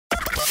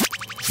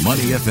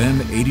Money FM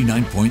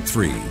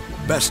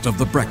 89.3, best of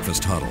the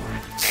breakfast huddle.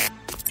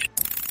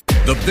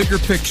 The bigger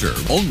picture,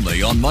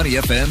 only on Money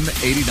FM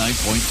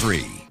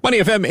 89.3. Money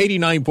FM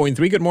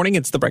 89.3. Good morning.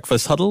 It's the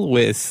Breakfast Huddle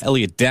with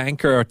Elliot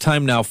Danker.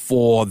 Time now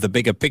for the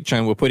bigger picture,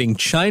 and we're putting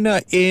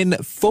China in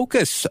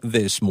focus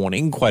this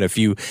morning. Quite a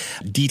few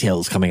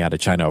details coming out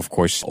of China, of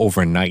course,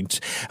 overnight.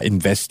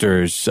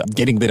 Investors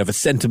getting a bit of a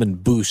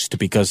sentiment boost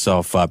because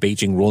of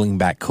Beijing rolling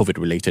back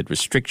COVID-related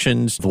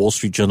restrictions. The Wall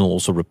Street Journal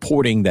also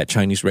reporting that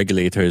Chinese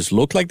regulators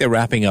look like they're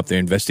wrapping up their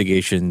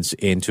investigations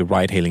into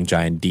ride-hailing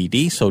giant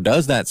Didi. So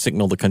does that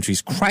signal the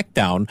country's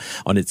crackdown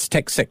on its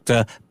tech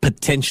sector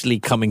potentially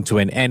coming to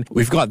an end? And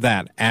we've got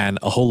that and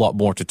a whole lot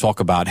more to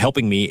talk about.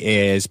 Helping me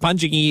is Pan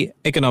Jingyi,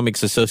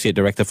 Economics Associate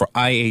Director for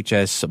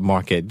IHS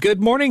Markit. Good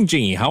morning,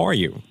 Jingyi. How are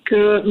you?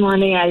 Good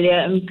morning, Elliot.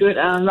 I'm good.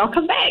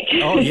 Welcome back.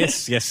 Oh,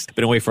 yes.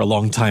 Been away for a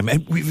long time.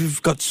 And we've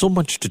got so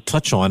much to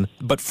touch on.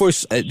 But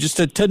first, just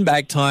to turn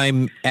back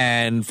time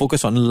and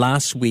focus on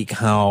last week,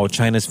 how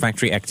China's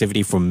factory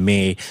activity for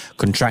May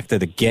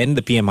contracted again.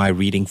 The PMI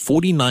reading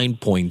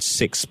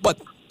 49.6. But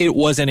it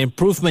was an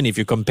improvement if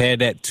you compare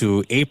that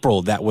to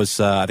April. That was,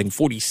 I think,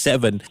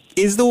 47.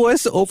 Is the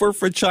worst over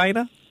for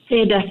China?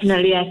 Yeah,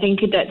 definitely. I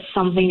think that's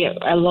something that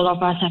a lot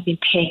of us have been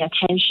paying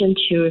attention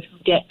to.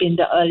 That been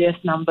the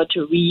earliest number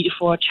to read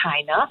for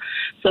China.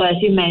 So as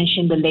you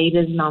mentioned, the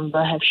latest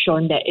number have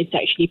shown that it's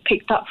actually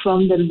picked up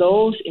from the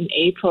lows in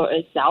April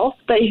itself.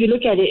 But if you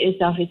look at it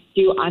itself, it's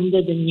still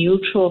under the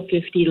neutral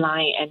 50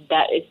 line, and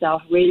that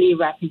itself really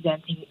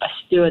representing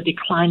still a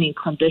decline in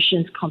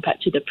conditions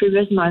compared to the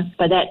previous month.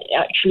 But that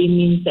actually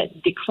means that the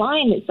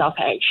decline itself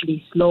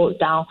actually slowed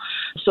down.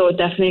 So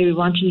definitely we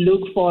want to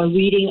look for a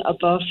reading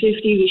above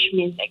 50, which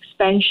means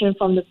expansion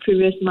from the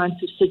previous month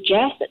to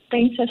suggest that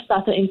things have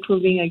started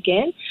improving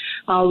again.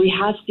 We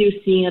have still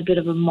seen a bit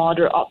of a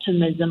moderate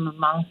optimism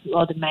amongst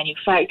all the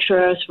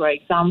manufacturers, for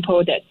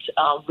example, that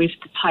with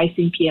the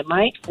Caixin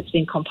PMI that's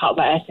been compiled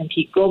by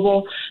S&P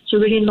Global. So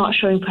really not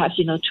showing perhaps,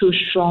 too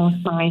strong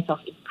signs of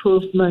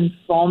improvement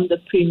from the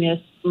previous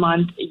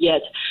month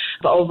yet.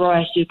 But overall,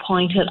 as you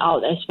pointed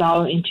out as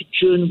well, into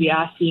June, we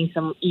are seeing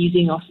some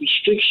easing of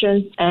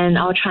restrictions, and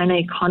our China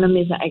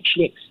economists are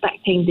actually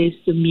expecting this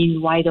to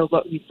mean wider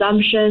work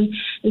resumption.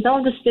 And some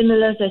of the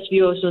stimulus, as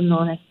we also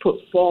know, has put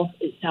forth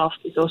itself,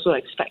 is also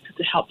expected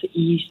to help to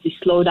ease the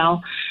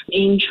slowdown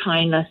in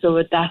China. So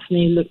we'll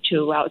definitely look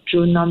to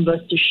June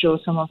numbers to show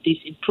some of these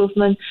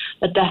improvements,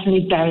 but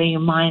definitely bearing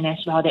in mind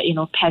as well that,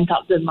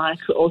 pent-up demand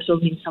could also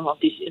mean some of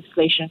these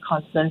inflation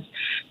concerns.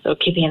 So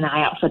keeping an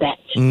eye out for that.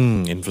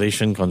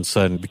 Inflation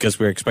concern, because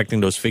we're expecting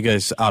those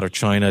figures out of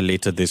China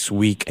later this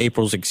week.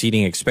 April's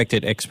exceeding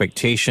expected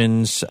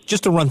expectations.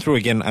 Just to run through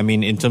again,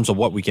 in terms of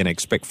what we can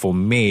expect for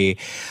May,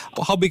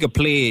 how big a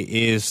play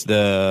is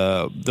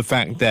the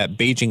fact that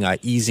Beijing are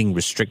easing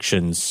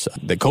restrictions,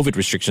 the COVID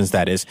restrictions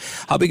that is?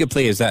 How big a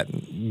play is that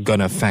going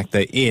to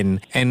factor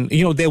in? And,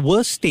 there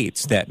were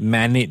states that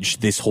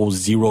managed this whole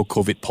zero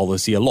COVID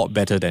policy a lot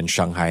better than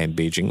Shanghai and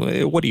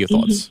Beijing. What are your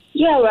thoughts?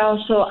 Yeah,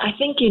 so I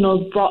think,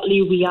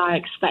 broadly we are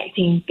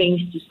expecting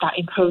things to start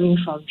improving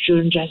from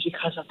June just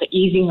because of the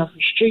easing of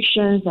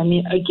restrictions.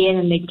 Again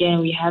and again,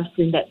 we have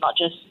seen that not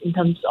just in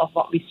terms of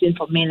what we've seen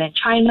from mainland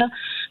China,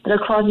 but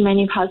across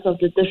many parts of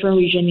the different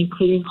region,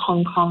 including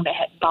Hong Kong, that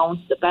had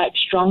bounced back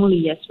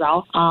strongly as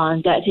well.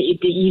 That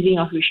the easing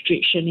of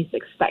restriction is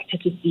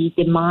expected to see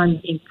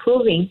demand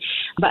improving.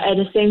 But at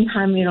the same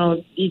time,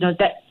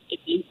 that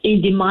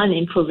in demand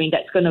improving,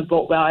 that's going to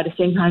bode well. At the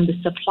same time, the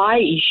supply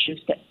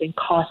issues that's been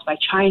caused by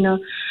China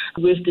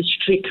with the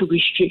strict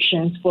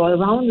restrictions for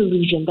around the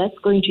region, that's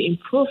going to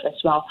improve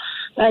as well.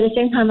 But at the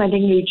same time, I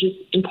think it's just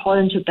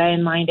important to bear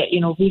in mind that,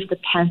 with the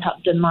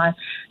pent-up demand,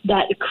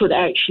 that could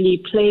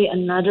actually play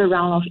another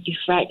round of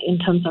effect in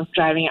terms of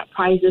driving up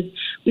prices,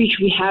 which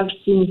we have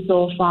seen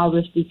so far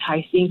with the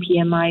Caixin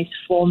PMIs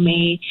for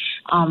May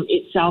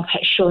itself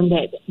has shown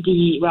that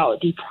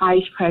the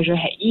price pressure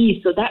had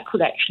eased. So that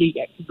could actually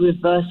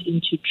reverse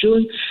into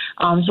June.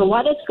 So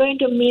what it's going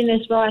to mean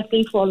as well, I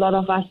think for a lot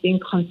of us being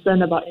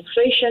concerned about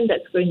inflation,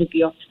 that's going to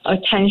be of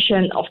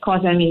attention. Of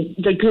course,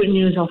 the good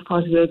news, of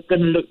course, we're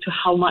going to look to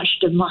how much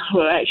demand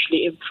will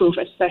actually improve,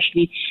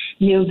 especially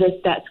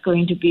that's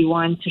going to be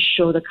one to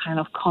show the kind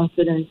of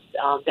confidence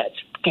that's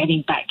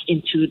getting back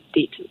into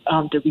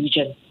the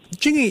region.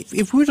 Jingyi,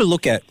 if we were to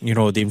look at,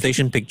 the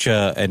inflation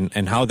picture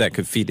and how that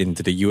could feed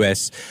into the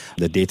US,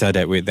 the data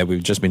that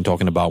we've just been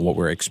talking about, what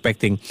we're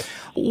expecting,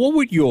 what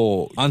would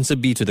your answer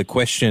be to the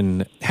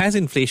question, has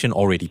inflation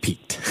already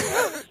peaked?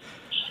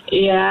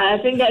 Yeah,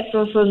 I think that's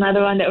also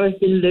another one that we've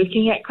been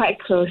looking at quite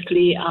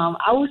closely.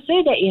 I would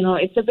say that,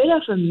 it's a bit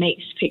of a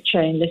mixed picture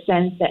in the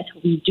sense that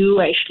we do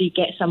actually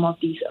get some of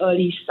these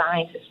early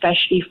signs,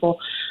 especially for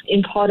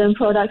important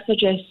products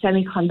such as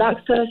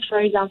semiconductors, for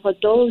example.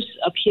 Those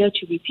appear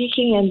to be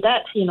peaking, and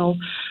that,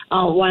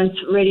 ones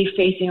really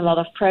facing a lot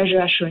of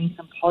pressure, showing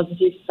some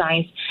positive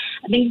signs.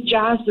 I think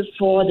just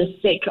for the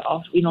sake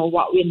of,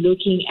 what we're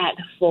looking at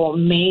for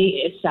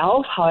May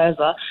itself,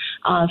 however,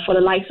 for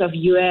the likes of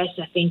US,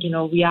 I think,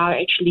 we are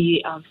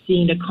actually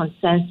seeing the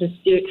consensus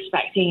still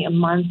expecting a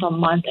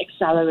month-on-month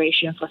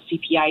acceleration for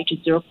CPI to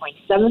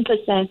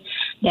 0.7%,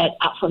 that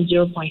up from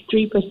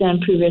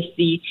 0.3%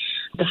 previously.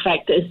 The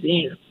fact is,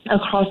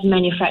 across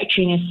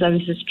manufacturing and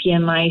services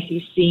PMIs,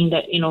 you're seeing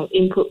that,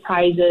 input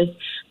prices,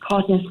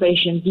 cost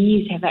inflation,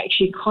 these have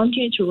actually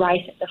continued to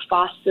rise at the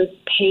fastest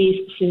pace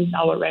since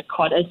our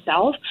record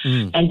itself.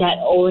 And that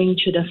owing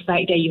to the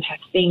fact that you have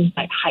things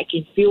like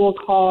hiking fuel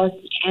costs,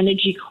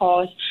 energy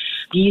costs.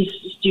 These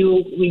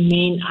still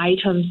remain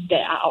items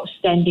that are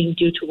outstanding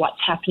due to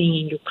what's happening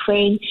in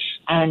Ukraine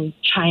and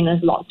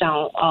China's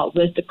lockdown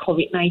with the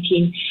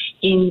COVID-19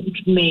 in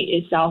May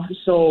itself.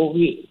 So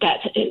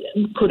that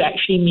could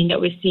actually mean that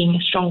we're seeing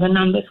stronger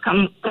numbers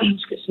coming through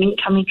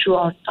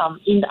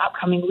in the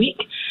upcoming week.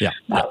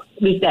 But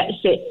with that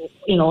said,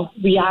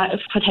 we are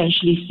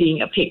potentially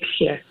seeing a peak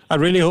here. I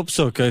really hope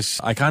so, because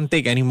I can't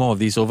take any more of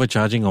these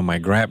overcharging on my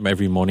Grab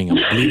every morning. I'm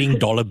bleeding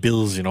dollar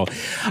bills, Jing,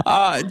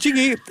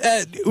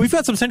 we've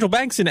got some central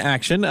banks in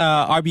action.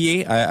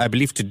 RBA, I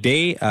believe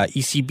today,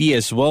 ECB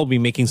as well, be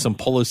making some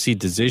policy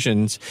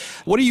decisions.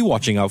 What are you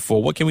watching out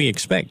for? What can we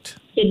expect?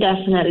 Yeah,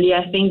 definitely.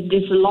 I think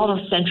there's a lot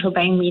of central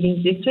bank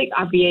meetings this week.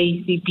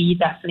 RBA, ECB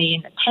definitely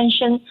in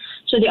attention.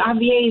 So the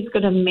RBA is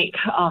going to make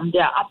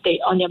their update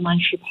on their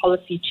monetary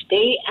policy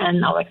today,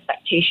 and our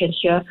expectation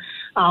here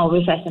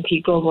with S&P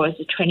Global is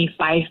a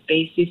 25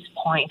 basis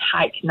point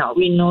hike. Now,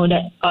 we know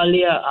that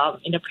earlier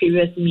in the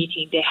previous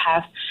meeting, they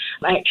have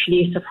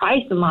actually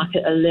surprised the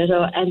market a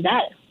little, and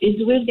that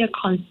is with their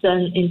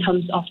concern in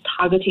terms of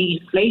targeting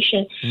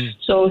inflation.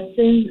 So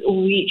since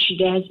which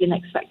there has been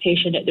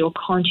expectation that they will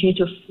continue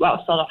to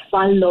sort of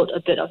front load a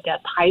bit of their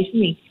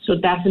tightening. So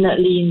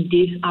definitely in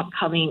this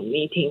upcoming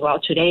meeting,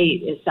 today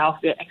itself,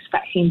 we're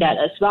expecting that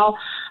as well.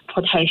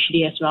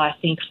 Potentially as well, I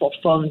think for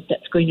firms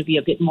that's going to be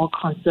a bit more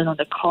concerned on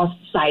the cost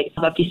side.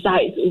 But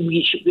besides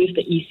which, with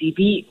the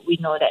ECB, we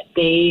know that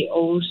they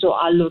also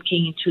are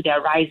looking into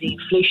their rising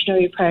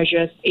inflationary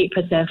pressures.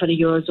 8% for the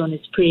Eurozone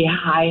is pretty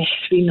high,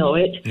 as we know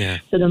it. Yeah.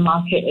 So the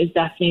market is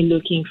definitely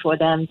looking for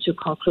them to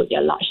conclude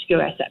their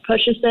large-scale asset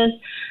purchases.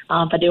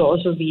 But they will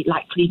also be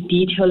likely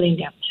detailing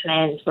their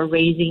plans for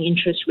raising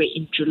interest rate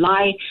in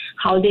July.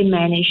 How they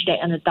manage that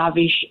on a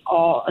dovish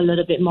or a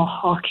little bit more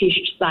hawkish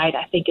side,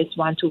 I think is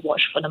one to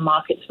watch for the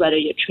markets, whether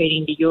you're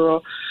trading the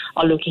euro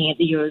or looking at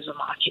the Eurozone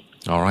market.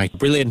 All right.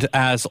 Brilliant.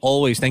 As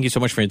always, thank you so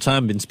much for your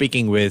time. Been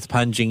speaking with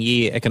Pan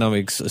Jingyi,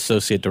 Economics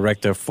Associate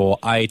Director for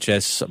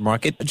IHS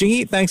Markit.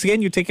 Jingyi, thanks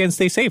again. You take care and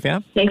stay safe,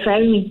 yeah? Thanks for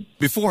having me.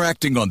 Before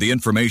acting on the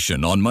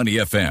information on Money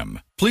FM,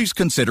 please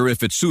consider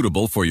if it's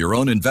suitable for your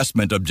own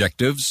investment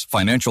objectives,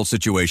 financial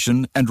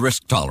situation, and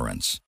risk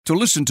tolerance. To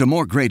listen to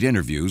more great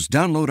interviews,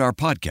 download our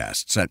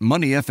podcasts at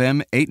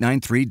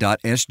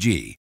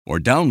moneyfm893.sg or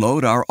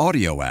download our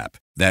audio app.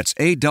 That's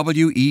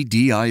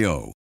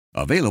AWEDIO.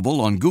 Available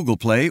on Google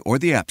Play or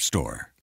the App Store.